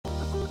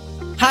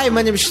Hi,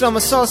 my name is Shlomo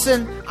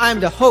Solson. I'm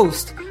the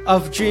host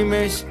of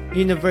Dreamers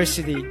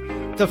University.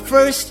 The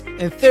first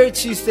and third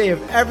Tuesday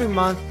of every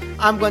month,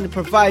 I'm going to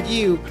provide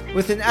you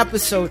with an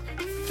episode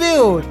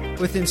filled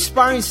with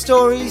inspiring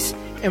stories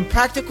and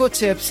practical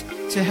tips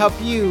to help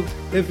you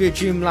live your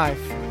dream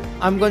life.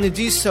 I'm going to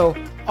do so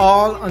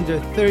all under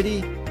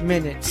 30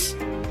 minutes.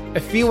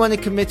 If you want to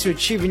commit to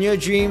achieving your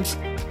dreams,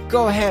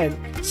 go ahead,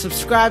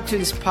 subscribe to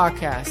this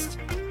podcast,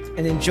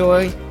 and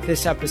enjoy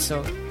this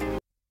episode.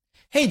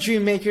 Hey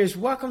Dream Makers,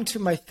 welcome to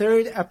my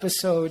third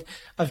episode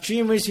of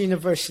Dreamers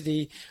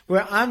University,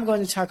 where I'm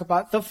going to talk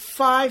about the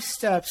 5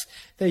 steps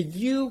that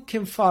you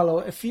can follow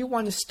if you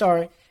want to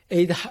start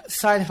a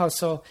side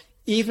hustle,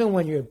 even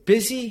when you're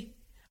busy,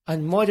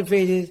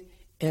 unmotivated,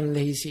 and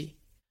lazy.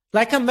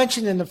 Like I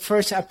mentioned in the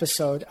first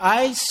episode,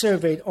 I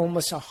surveyed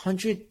almost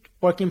 100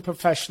 working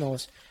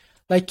professionals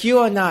like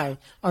you and I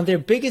on their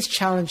biggest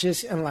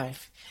challenges in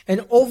life.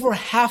 And over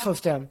half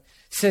of them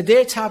said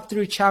their top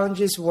 3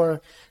 challenges were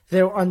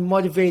they were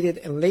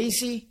unmotivated and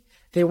lazy,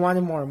 they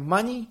wanted more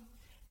money,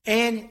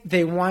 and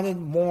they wanted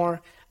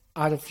more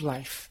out of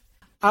life.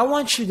 I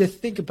want you to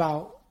think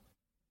about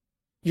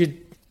your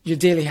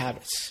daily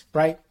habits,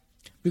 right?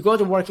 We go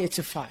to work 8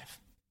 to 5.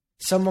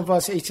 Some of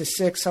us 8 to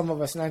 6, some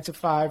of us 9 to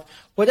 5.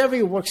 Whatever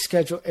your work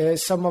schedule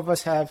is, some of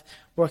us have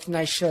work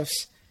night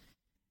shifts.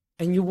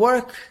 And you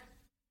work,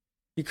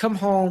 you come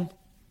home,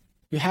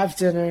 you have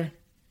dinner,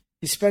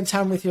 you spend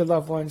time with your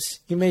loved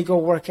ones, you may go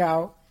work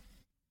out,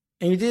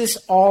 and you do this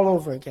all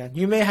over again.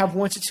 You may have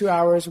 1 to 2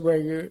 hours where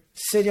you're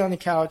sitting on the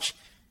couch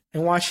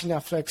and watching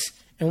Netflix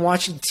and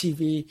watching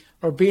TV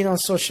or being on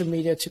social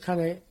media to kind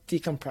of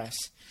decompress.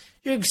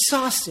 You're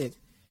exhausted.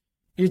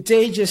 Your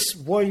day just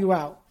wore you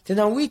out. Then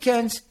on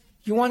weekends,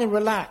 you want to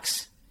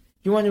relax.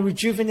 You want to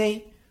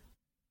rejuvenate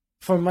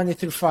for Monday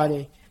through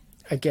Friday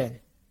again.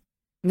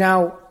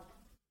 Now,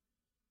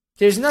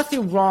 there's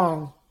nothing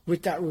wrong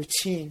with that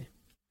routine.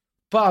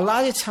 But a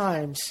lot of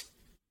times,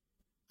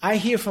 I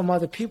hear from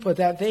other people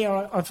that they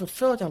are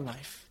unfulfilled in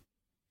life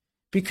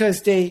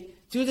because they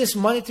do this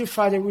Monday through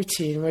Friday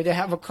routine where they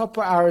have a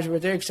couple hours where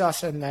they're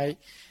exhausted at night,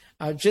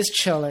 just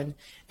chilling.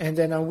 And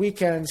then on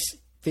weekends,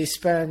 they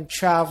spend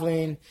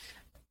traveling,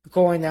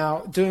 going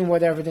out, doing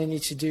whatever they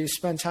need to do,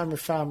 spend time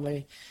with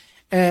family.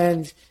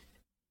 And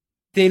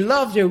they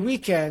love their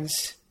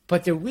weekends,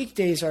 but their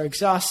weekdays are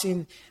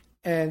exhausting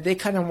and they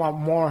kind of want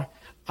more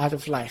out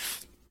of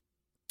life.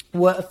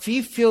 Well, if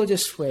you feel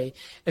this way,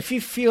 if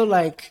you feel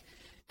like,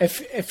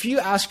 if you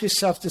ask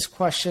yourself this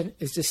question,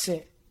 is this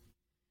it?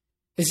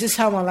 Is this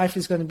how my life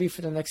is going to be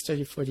for the next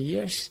 30, 40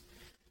 years?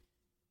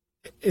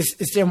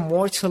 Is there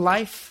more to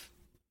life?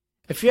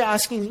 If you're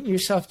asking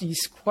yourself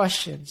these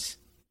questions,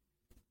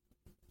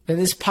 then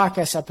this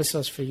podcast episode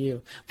is for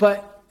you.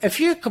 But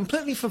if you're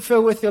completely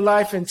fulfilled with your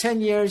life in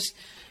 10 years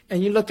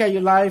and you look at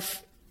your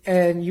life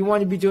and you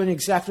want to be doing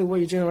exactly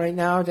what you're doing right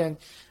now, then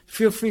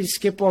feel free to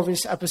skip over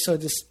this episode.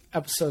 This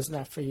episode is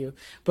not for you.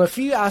 But if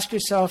you ask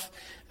yourself,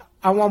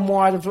 I want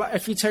more out of life.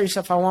 If you tell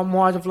yourself, I want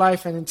more out of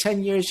life, and in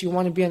 10 years, you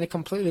want to be in a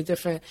completely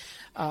different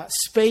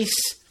space,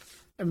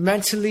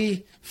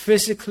 mentally,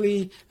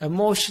 physically,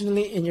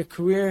 emotionally, in your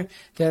career,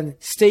 then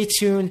stay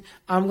tuned.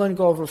 I'm going to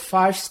go over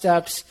 5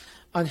 steps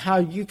on how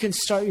you can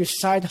start your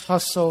side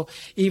hustle,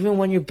 even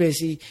when you're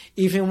busy,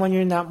 even when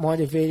you're not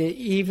motivated,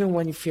 even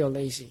when you feel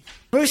lazy.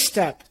 First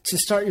step to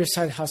start your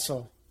side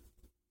hustle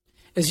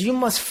is you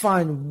must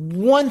find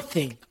one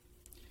thing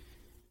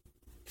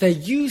that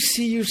you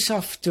see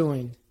yourself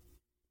doing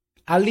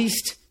at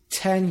least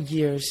 10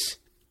 years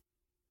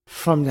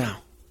from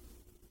now.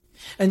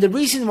 And the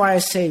reason why I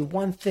say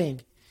one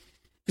thing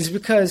is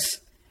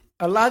because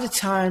a lot of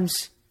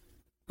times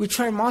we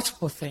try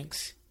multiple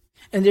things.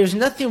 And there's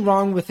nothing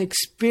wrong with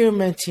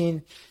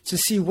experimenting to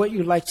see what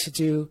you like to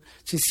do,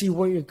 to see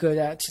what you're good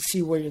at, to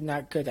see what you're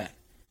not good at,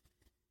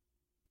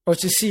 or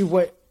to see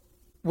what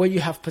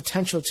you have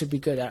potential to be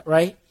good at,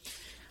 right?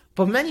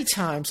 But many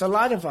times, a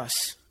lot of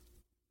us,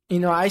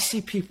 I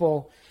see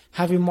people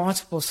having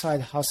multiple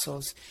side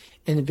hustles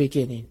in the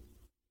beginning.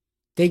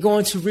 They go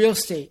into real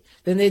estate,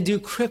 then they do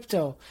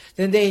crypto,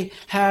 then they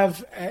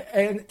have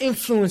an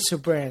influencer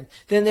brand,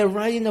 then they're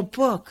writing a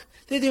book.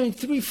 They're doing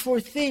 3, 4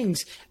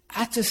 things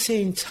at the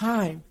same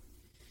time.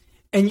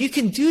 And you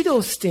can do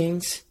those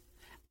things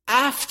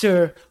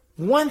after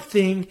one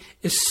thing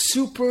is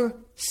super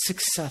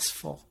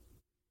successful.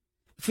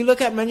 If you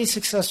look at many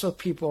successful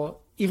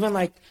people, even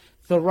like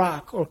The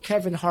Rock or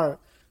Kevin Hart,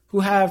 who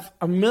have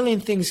a million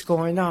things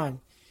going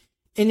on,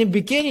 in the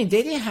beginning,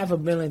 they didn't have a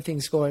million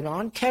things going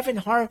on. Kevin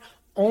Hart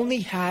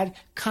only had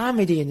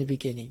comedy in the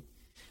beginning.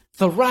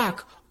 The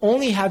Rock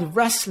only had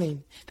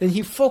wrestling. Then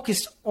he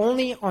focused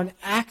only on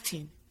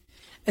acting.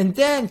 And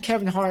then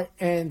Kevin Hart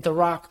and The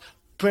Rock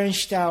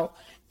branched out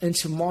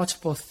into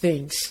multiple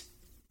things.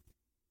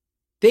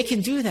 They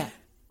can do that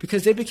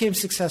because they became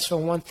successful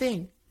in one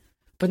thing.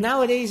 But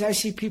nowadays, I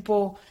see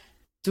people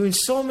doing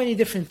so many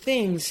different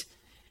things,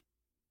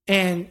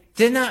 and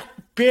they're not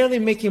barely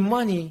making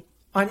money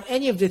on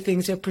any of the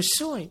things they're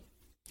pursuing.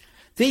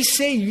 They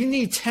say you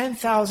need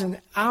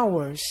 10,000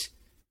 hours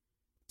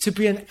to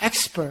be an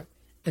expert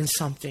in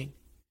something.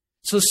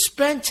 So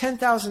spend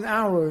 10,000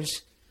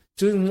 hours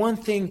doing one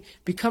thing,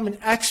 become an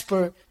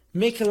expert,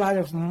 make a lot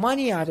of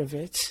money out of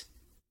it,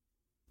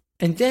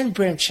 and then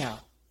branch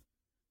out.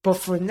 But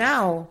for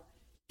now,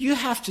 you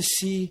have to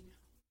see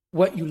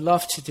what you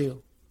love to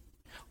do,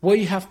 what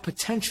you have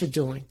potential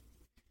doing,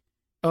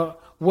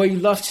 what you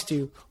love to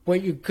do,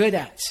 what you're good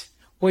at,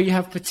 what you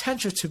have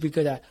potential to be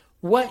good at,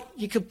 what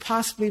you could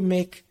possibly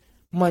make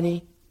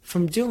money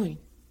from doing.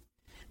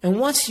 And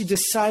once you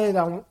decided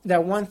on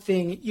that one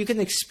thing, you can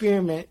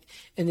experiment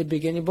in the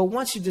beginning, but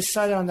once you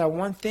decided on that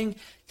one thing,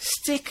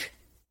 stick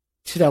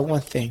to that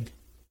one thing.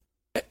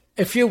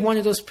 If you're one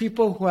of those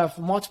people who have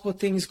multiple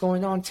things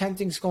going on, 10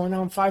 things going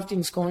on, 5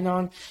 things going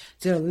on,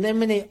 then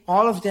eliminate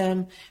all of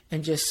them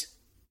and just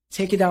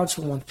take it down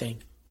to one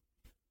thing.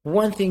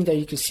 One thing that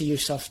you can see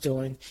yourself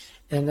doing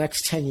in the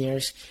next 10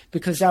 years,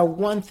 because that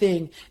one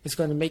thing is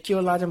going to make you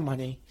a lot of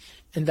money,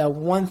 and that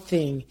one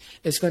thing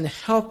is going to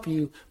help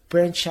you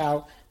branch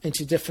out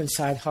into different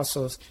side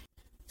hustles.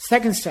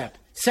 Second step,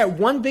 set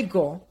one big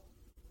goal,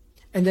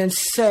 and then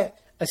set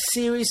a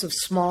series of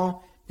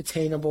small,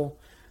 attainable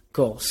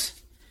goals.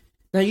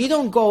 Now, you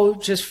don't go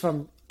just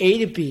from A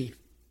to B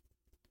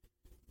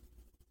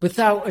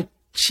without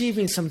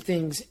achieving some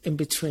things in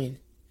between.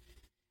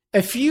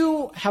 If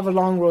you have a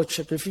long road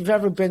trip, if you've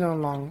ever been on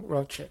a long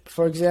road trip,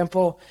 for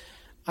example,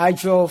 I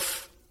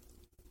drove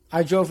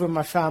with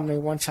my family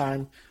one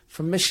time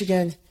from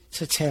Michigan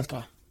to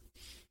Tampa.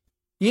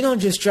 You don't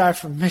just drive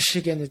from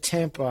Michigan to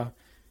Tampa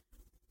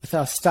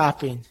without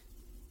stopping.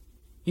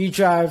 You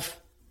drive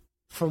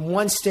from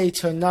one state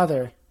to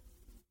another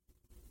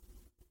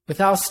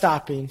without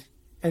stopping.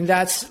 And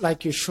that's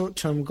like your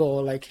short-term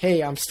goal. Like,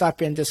 hey, I'm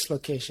stopping at this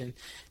location.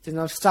 Then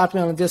I'm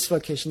stopping on this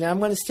location. Now I'm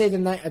going to stay the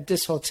night at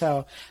this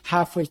hotel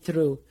halfway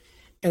through.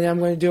 And I'm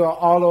going to do it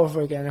all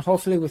over again. And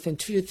hopefully within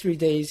 2 to 3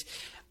 days,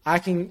 I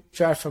can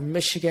drive from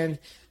Michigan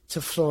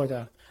to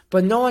Florida.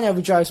 But no one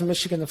ever drives from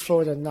Michigan to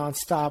Florida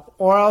nonstop,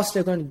 or else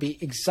they're going to be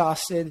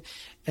exhausted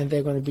and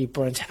they're going to be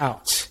burnt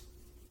out.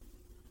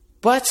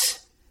 But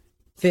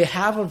they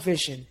have a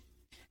vision.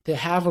 They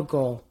have a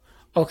goal.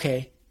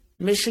 Okay,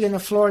 Michigan to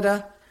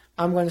Florida,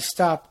 I'm going to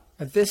stop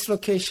at this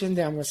location,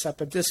 then I'm going to stop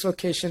at this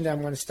location, then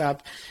I'm going to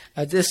stop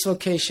at this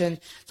location.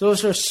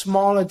 Those are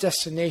smaller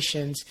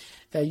destinations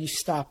that you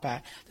stop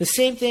at. The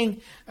same thing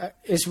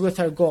is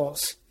with our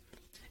goals.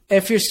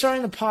 If you're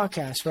starting a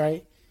podcast,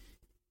 right,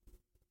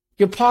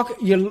 your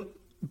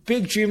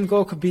big dream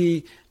goal could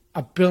be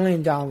 1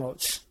 billion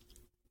downloads.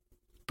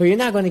 But you're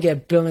not going to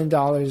get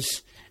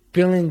 $1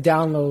 billion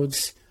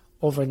downloads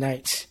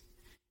overnight.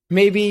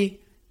 Maybe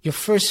your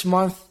first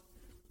month,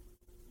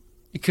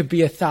 it could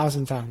be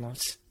 1,000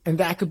 downloads. And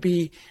that could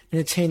be an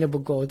attainable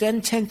goal.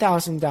 Then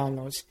 10,000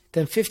 downloads.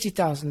 Then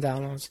 50,000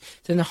 downloads.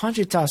 Then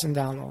 100,000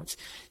 downloads.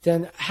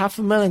 Then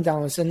 500,000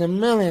 downloads. Then 1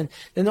 million.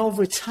 Then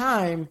over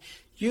time,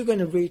 you're going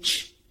to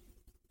reach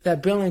that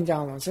 1 billion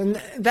downloads. And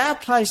that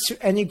applies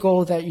to any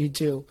goal that you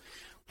do.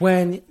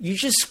 When you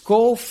just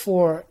go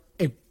for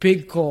a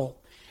big goal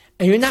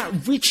and you're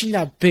not reaching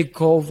that big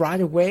goal right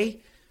away,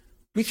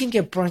 we can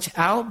get burnt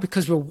out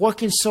because we're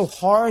working so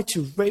hard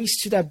to race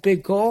to that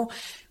big goal.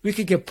 We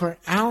could get burnt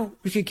out.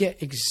 We could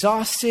get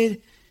exhausted.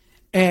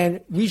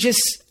 And we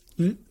just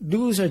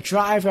lose our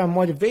drive, our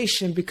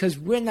motivation, because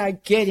we're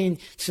not getting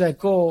to that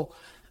goal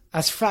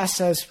as fast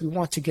as we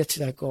want to get to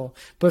that goal.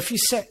 But if you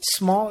set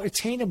small,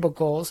 attainable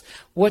goals,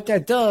 what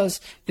that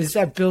does is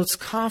that builds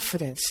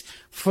confidence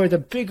for the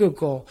bigger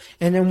goal.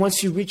 And then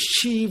once you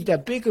achieve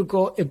that bigger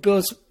goal, it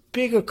builds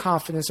bigger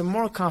confidence and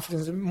more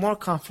confidence and more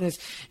confidence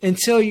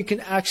until you can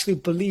actually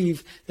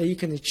believe that you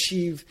can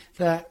achieve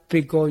that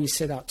big goal you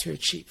set out to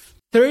achieve.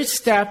 Third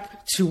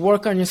step to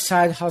work on your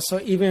side hustle,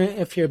 even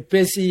if you're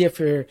busy, if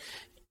you're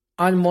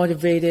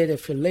unmotivated,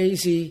 if you're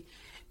lazy,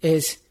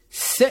 is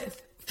set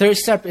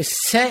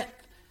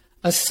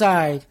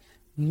aside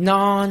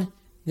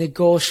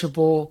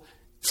non-negotiable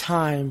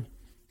time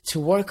to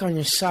work on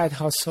your side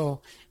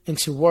hustle and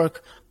to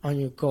work on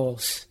your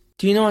goals.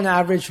 Do you know on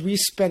average we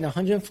spend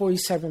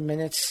 147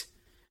 minutes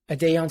a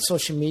day on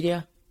social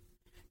media?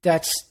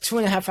 That's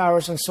 2.5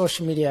 hours on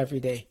social media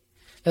every day.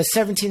 That's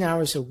 17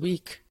 hours a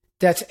week.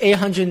 That's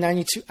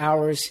 892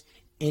 hours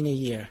in a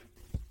year.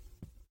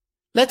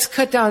 Let's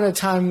cut down the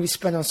time we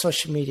spend on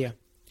social media.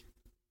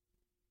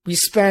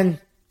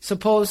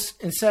 Suppose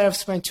instead of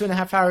spending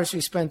 2.5 hours,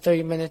 we spend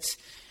 30 minutes,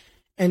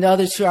 and the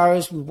other 2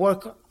 hours we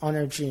work on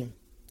our dream.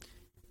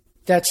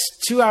 That's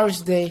 2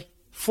 hours a day,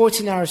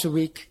 14 hours a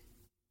week,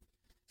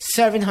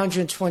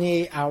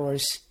 728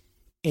 hours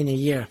in a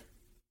year.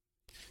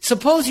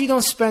 Suppose you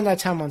don't spend that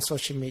time on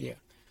social media.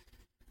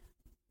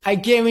 I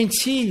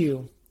guarantee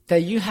you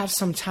that you have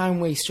some time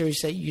wasters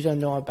that you don't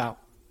know about.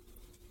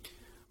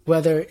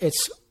 Whether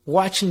it's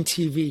watching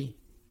TV,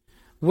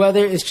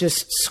 whether it's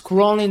just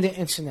scrolling the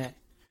internet,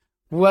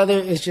 whether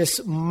it's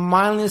just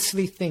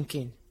mindlessly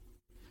thinking,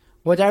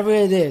 whatever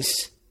it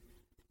is,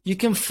 you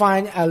can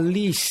find at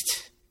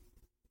least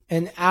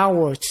an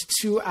hour to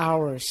 2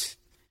 hours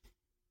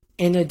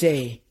in a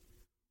day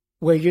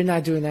where you're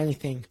not doing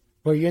anything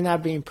where you're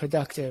not being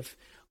productive,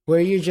 where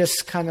you're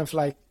just kind of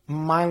like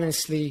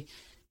mindlessly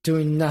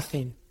doing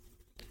nothing.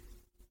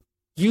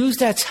 Use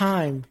that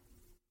time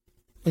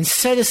and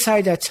set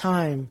aside that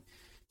time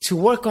to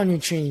work on your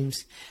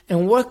dreams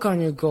and work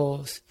on your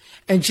goals.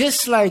 And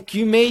just like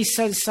you may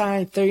set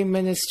aside 30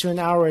 minutes to an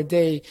hour a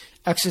day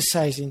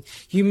exercising,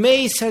 you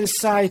may set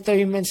aside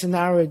 30 minutes an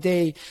hour a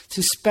day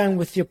to spend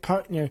with your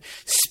partner.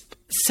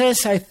 Set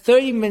aside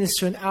 30 minutes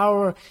to an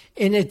hour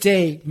in a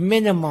day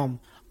minimum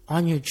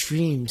on your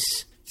dreams.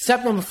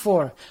 Step number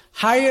 4,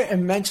 hire a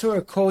mentor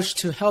or coach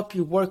to help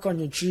you work on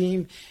your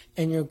dream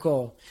and your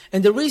goal.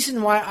 And the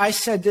reason why I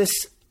said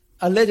this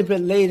a little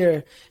bit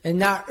later and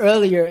not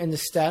earlier in the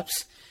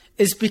steps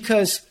is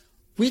because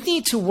we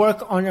need to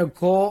work on our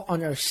goal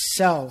on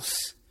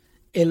ourselves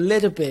a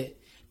little bit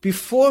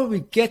before we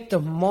get the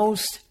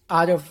most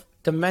out of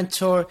the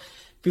mentor,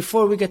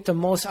 before we get the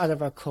most out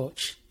of our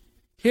coach.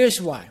 Here's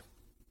why.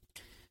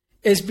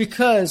 Is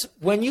because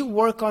when you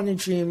work on a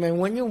dream and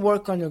when you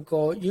work on a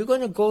goal, you're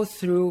going to go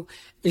through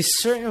a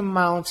certain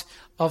amount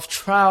of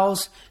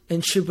trials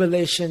and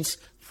tribulations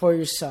for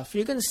yourself.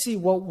 You're going to see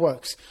what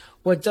works,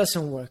 what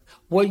doesn't work,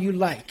 what you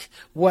like,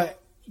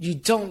 what you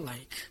don't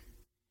like.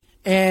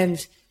 And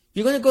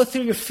you're going to go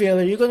through your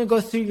failure, you're going to go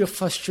through your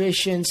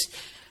frustrations,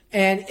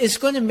 and it's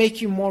going to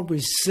make you more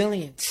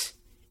resilient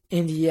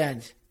in the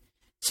end.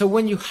 So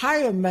when you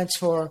hire a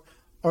mentor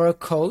or a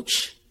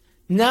coach,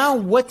 now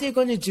what they're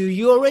going to do,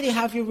 you already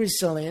have your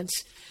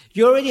resilience,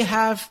 you already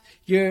have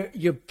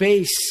your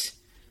base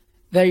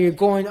that you're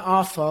going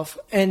off of.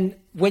 And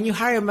when you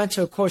hire a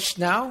mentor or coach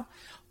now,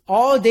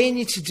 all they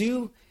need to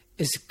do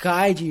is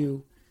guide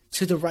you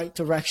to the right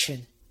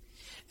direction.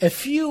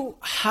 If you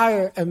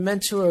hire a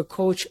mentor or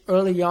coach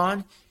early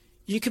on,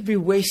 you could be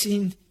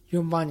wasting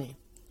your money.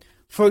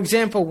 For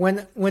example,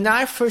 when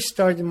I first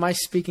started my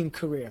speaking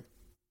career,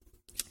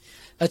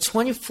 at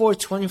 24,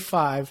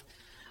 25,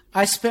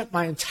 I spent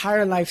my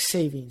entire life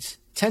savings,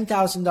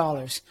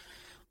 $10,000,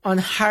 on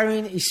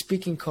hiring a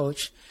speaking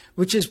coach,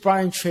 which is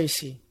Brian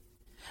Tracy.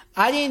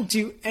 I didn't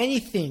do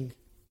anything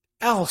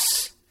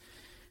else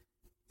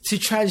to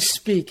try to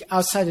speak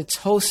outside of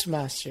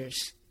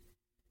Toastmasters.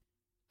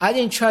 I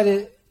didn't try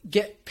to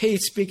get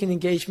paid speaking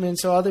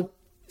engagements or other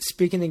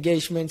speaking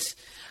engagements.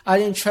 I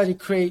didn't try to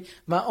create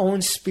my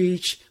own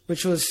speech,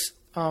 which was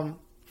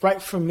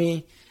right for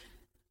me.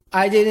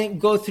 I didn't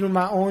go through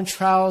my own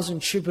trials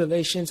and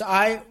tribulations.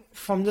 I,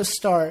 from the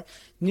start,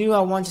 knew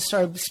I wanted to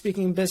start a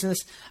speaking business.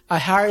 I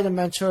hired a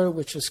mentor,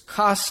 which was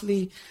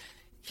costly.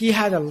 He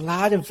had a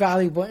lot of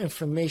valuable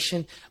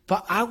information,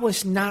 but I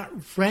was not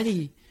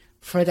ready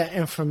for that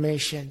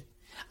information.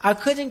 I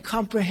couldn't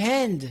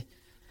comprehend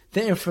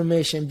the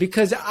information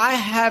because I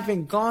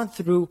haven't gone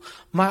through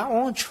my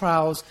own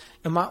trials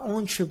and my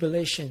own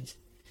tribulations.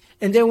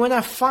 And then when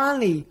I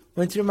finally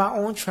went through my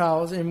own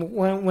trials and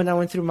when I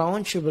went through my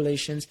own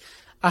tribulations,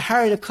 I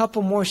hired a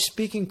couple more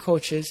speaking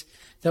coaches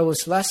that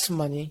was less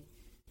money.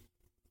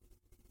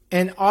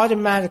 And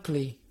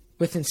automatically,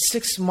 within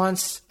 6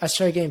 months, I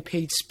started getting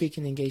paid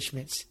speaking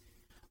engagements.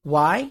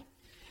 Why?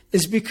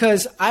 It's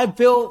because I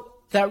built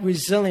that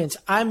resilience.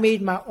 I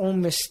made my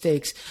own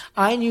mistakes.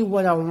 I knew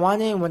what I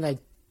wanted and what I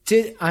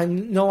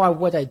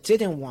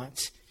didn't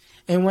want.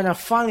 And when I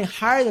finally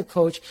hired a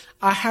coach,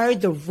 I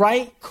hired the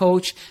right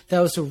coach that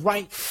was the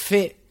right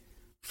fit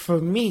for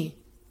me.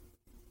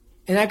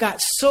 And I got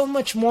so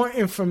much more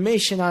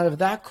information out of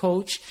that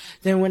coach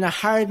than when I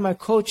hired my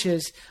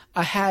coaches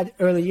I had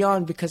early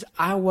on because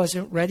I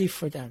wasn't ready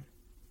for them.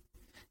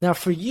 Now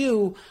for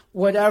you,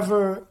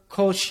 whatever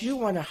coach you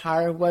want to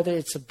hire, whether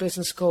it's a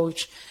business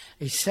coach,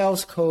 a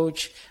sales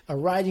coach, a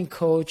writing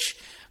coach,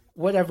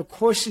 whatever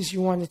courses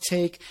you want to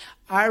take,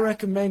 I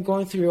recommend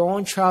going through your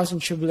own trials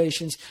and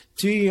tribulations,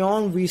 do your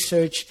own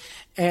research,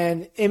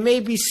 and it may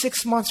be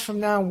 6 months from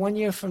now, 1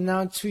 year from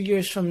now, 2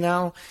 years from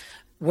now,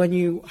 when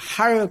you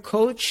hire a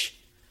coach,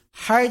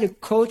 hire the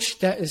coach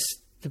that is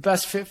the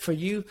best fit for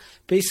you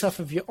based off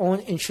of your own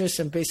interests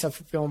and based off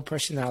of your own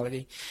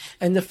personality.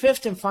 And the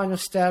fifth and final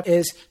step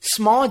is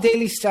small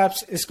daily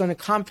steps is going to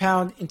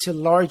compound into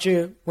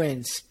larger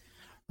wins.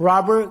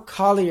 Robert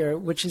Collier,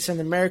 which is an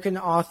American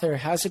author,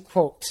 has a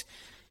quote.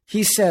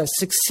 He says,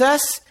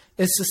 "Success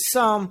is the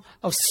sum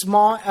of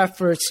small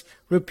efforts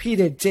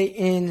repeated day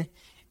in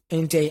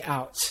and day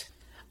out."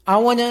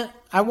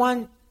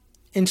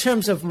 In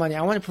terms of money,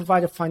 I want to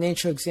provide a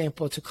financial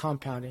example to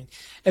compounding.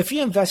 If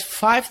you invest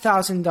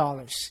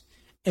 $5,000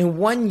 in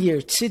 1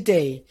 year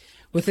today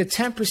with a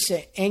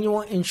 10%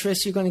 annual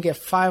interest, you're going to get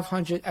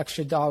 $500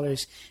 extra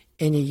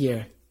in a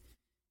year.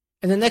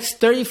 In the next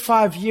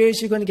 35 years,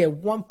 you're going to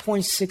get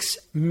 $1.6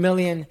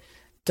 million.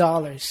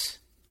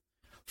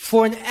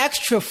 For an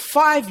extra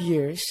 5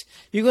 years,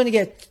 you're going to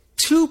get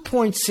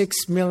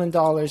 $2.6 million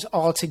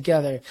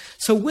altogether.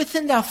 So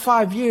within that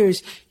 5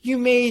 years, you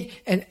made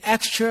an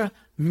extra $1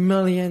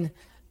 million.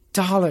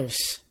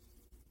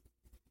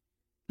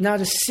 Now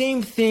the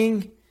same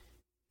thing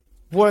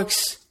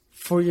works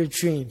for your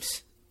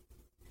dreams.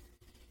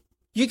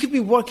 You could be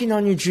working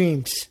on your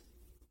dreams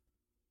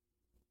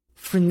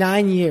for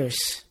 9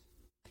 years.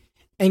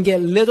 and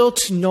get little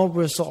to no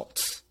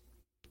results.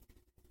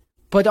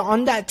 But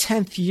on that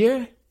 10th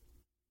year,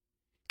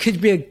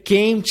 could be a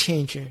game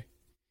changer.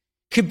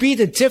 Could be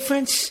the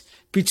difference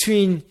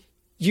between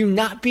you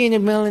not being a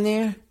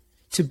millionaire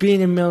to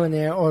being a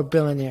millionaire or a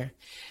billionaire.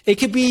 It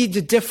could be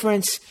the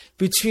difference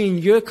between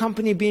your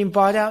company being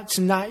bought out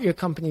to not your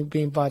company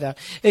being bought out.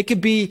 It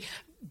could be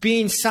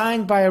being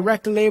signed by a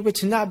record label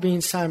to not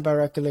being signed by a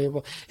record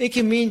label. It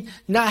can mean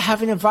not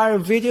having a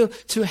viral video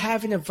to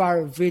having a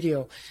viral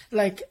video.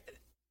 Like,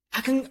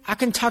 I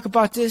can talk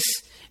about this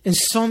in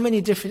so many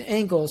different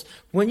angles.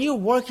 When you're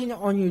working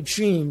on your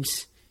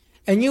dreams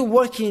and you're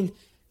working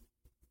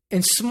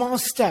in small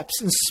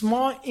steps, in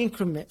small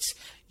increments,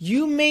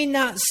 you may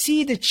not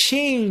see the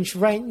change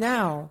right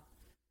now,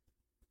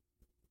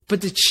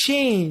 but the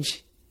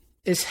change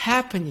is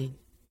happening.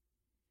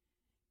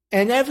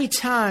 And every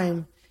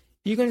time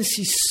you're going to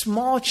see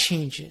small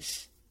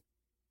changes.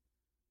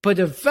 But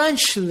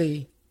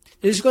eventually,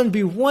 there's going to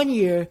be one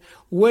year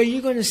where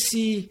you're going to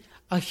see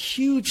a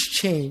huge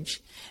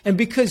change. And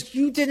because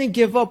you didn't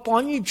give up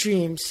on your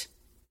dreams,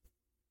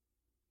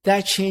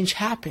 that change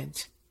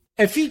happened.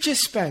 If you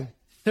just spend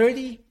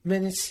 30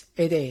 minutes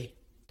a day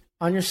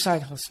on your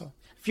side hustle,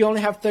 if you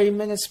only have 30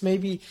 minutes,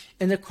 maybe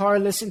in the car,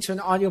 listen to an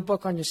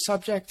audiobook on your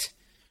subject,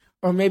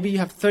 or maybe you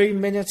have 30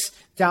 minutes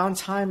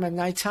downtime at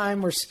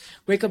nighttime, or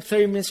wake up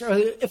 30 minutes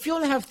earlier. If you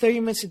only have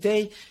 30 minutes a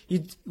day,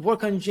 you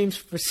work on your dreams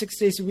for 6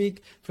 days a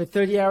week, for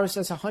 30 hours,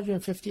 that's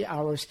 150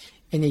 hours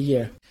in a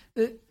year.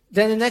 Then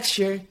the next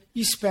year,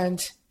 you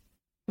spend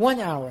 1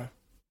 hour.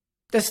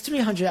 That's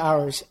 300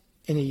 hours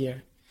in a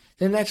year.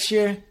 The next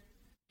year,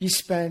 you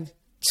spend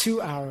 2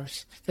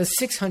 hours. That's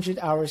 600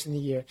 hours in a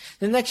year.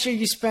 The next year,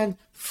 you spend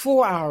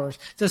 4 hours.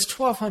 That's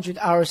 1,200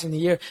 hours in a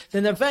year.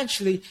 Then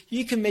eventually,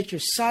 you can make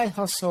your side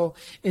hustle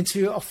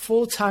into a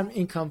full-time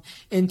income,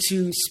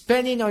 into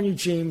spending on your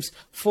dreams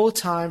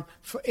full-time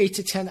for 8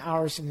 to 10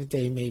 hours in a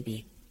day,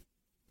 maybe.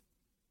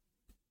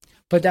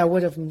 But that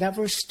would have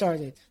never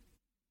started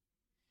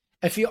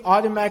if you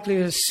automatically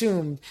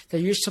assumed that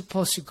you're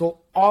supposed to go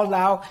all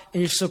out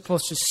and you're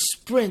supposed to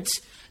sprint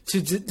to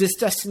this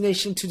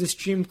destination, to this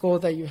dream goal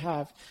that you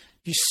have.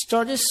 You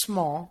started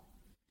small,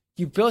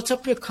 you built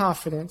up your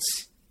confidence,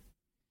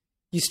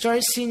 you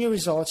started seeing your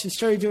results, you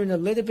started doing a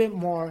little bit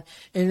more,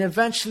 and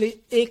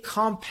eventually it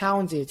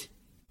compounded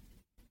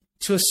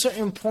to a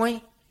certain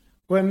point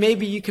where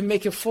maybe you can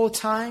make it full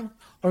time,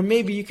 or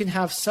maybe you can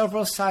have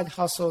several side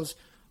hustles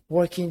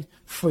working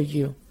for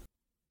you.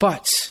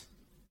 But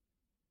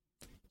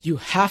you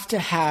have to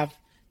have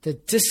the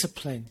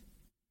discipline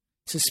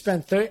to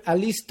spend at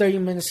least 30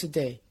 minutes a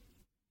day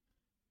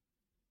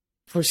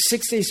for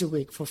 6 days a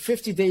week, for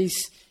 50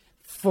 days,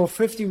 for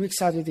 50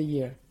 weeks out of the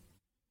year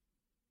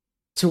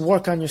to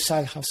work on your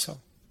side hustle.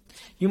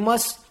 You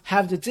must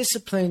have the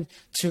discipline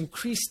to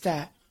increase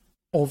that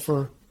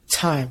over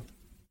time.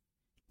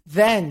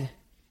 Then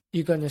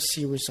you're going to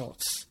see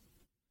results.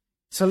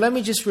 So let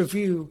me just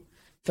review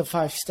the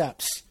 5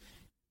 steps.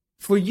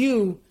 For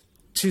you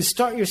to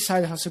start your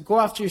side hustle, go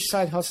after your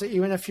side hustle,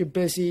 even if you're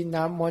busy,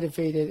 not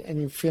motivated, and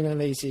you're feeling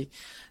lazy.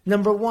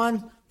 Number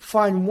 1,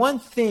 find one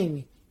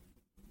thing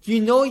you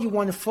know you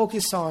want to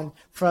focus on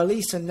for at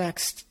least the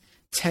next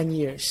 10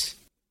 years.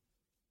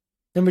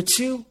 Number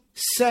 2,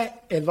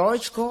 set a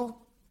large goal,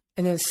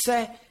 and then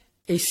set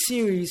a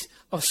series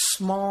of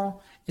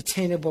small,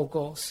 attainable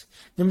goals.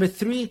 Number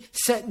 3,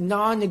 set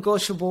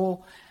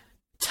non-negotiable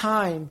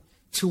time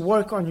to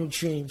work on your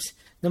dreams.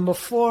 Number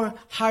 4,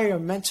 hire a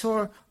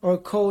mentor or a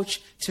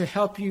coach to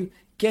help you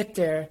get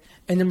there.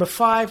 And number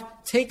 5,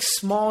 take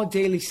small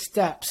daily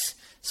steps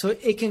so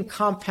it can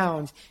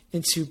compound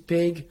into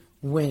big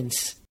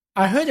wins.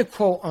 I heard a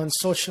quote on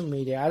social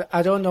media.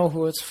 I don't know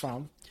who it's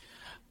from,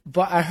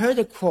 but I heard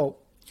a quote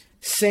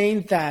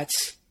saying that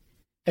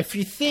if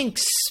you think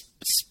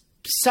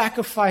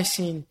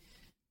sacrificing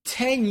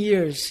 10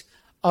 years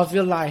of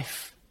your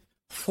life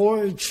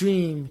for a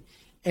dream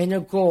and a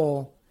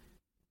goal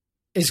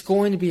is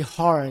going to be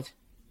hard,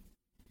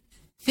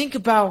 think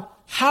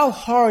about how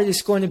hard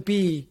it's going to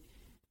be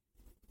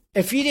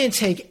if you didn't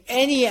take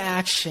any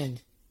action.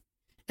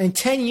 And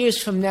 10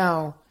 years from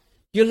now,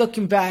 you're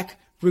looking back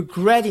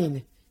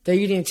regretting that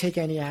you didn't take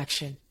any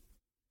action.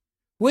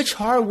 Which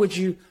heart would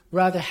you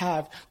rather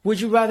have?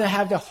 Would you rather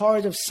have the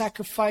heart of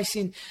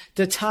sacrificing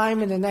the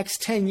time in the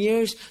next 10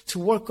 years to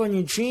work on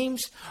your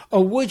dreams?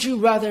 Or would you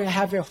rather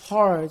have your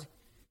heart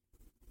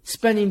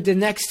spending the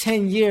next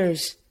 10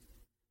 years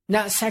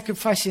not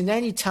sacrificing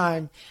any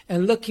time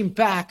and looking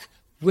back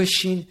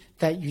wishing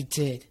that you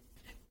did?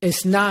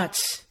 It's not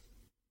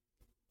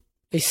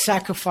a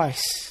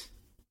sacrifice,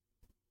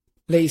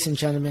 ladies and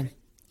gentlemen.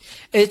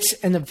 It's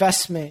an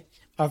investment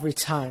of your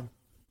time.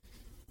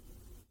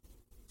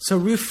 So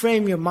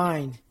reframe your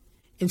mind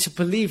into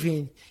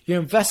believing you're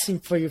investing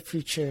for your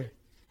future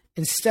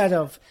instead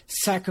of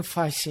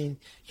sacrificing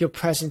your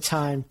present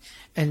time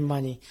and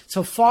money.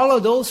 So follow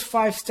those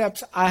 5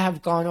 steps I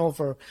have gone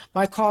over.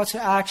 My call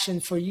to action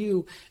for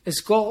you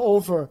is go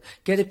over,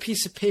 get a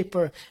piece of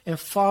paper, and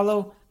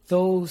follow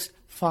those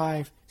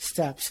 5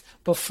 steps.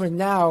 But for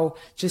now,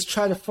 just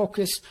try to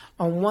focus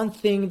on one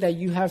thing that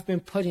you have been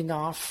putting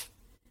off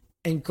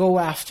and go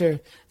after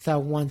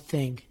that one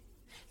thing.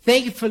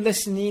 Thank you for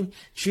listening,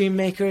 Dream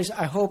Makers.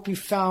 I hope you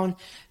found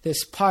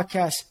this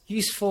podcast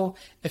useful.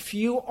 If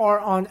you are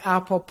on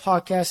Apple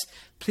Podcasts,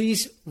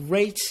 please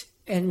rate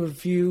and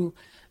review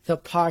the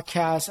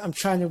podcast. I'm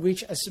trying to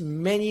reach as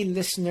many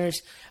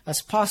listeners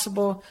as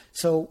possible.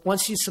 So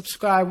once you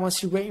subscribe,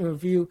 once you rate and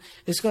review,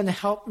 it's going to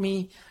help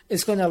me.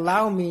 It's going to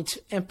allow me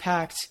to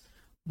impact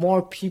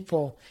more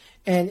people.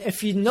 And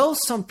if you know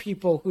some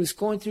people who's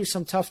going through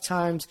some tough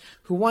times,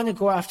 who want to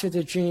go after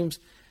their dreams,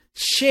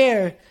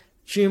 share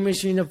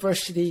Dreamers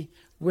University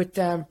with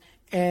them,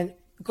 and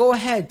go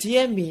ahead,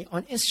 DM me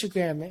on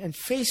Instagram and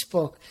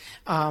Facebook.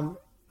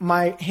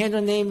 My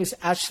handle name is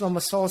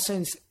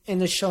 @ShlomoSolson in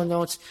the show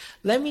notes.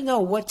 Let me know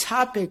what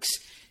topics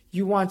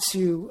you want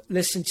to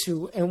listen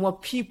to and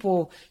what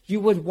people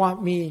you would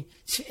want me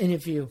to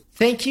interview.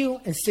 Thank you,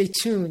 and stay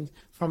tuned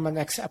for my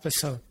next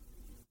episode.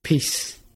 Peace.